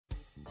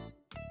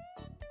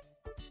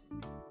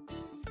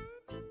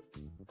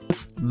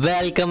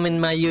Welcome in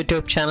my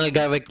YouTube channel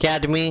Garv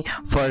Academy.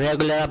 For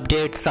regular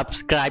updates,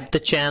 subscribe the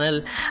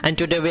channel. And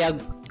today we are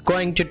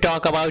going to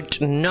talk about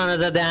none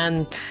other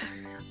than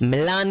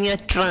Melania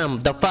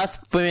Trump, the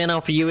first woman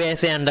of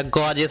USA and the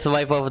gorgeous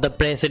wife of the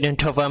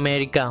President of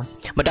America.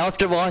 But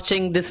after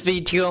watching this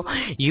video,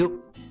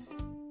 you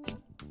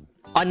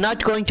are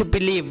not going to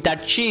believe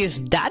that she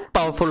is that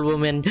powerful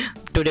woman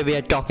today we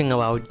are talking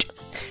about.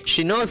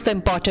 She knows the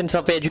importance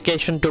of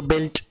education to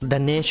build the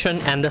nation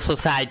and the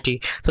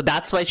society. So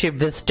that's why she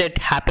visited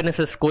Happiness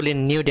School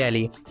in New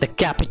Delhi, the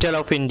capital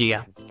of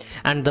India.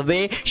 And the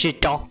way she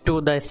talked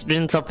to the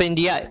students of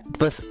India,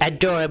 it was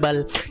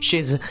adorable.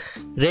 She's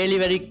really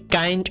very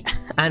kind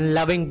and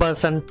loving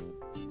person.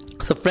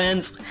 So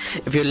friends,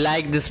 if you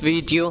like this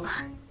video,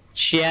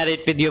 share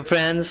it with your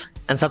friends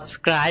and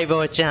subscribe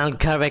our channel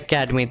Garv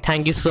Academy.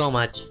 Thank you so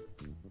much.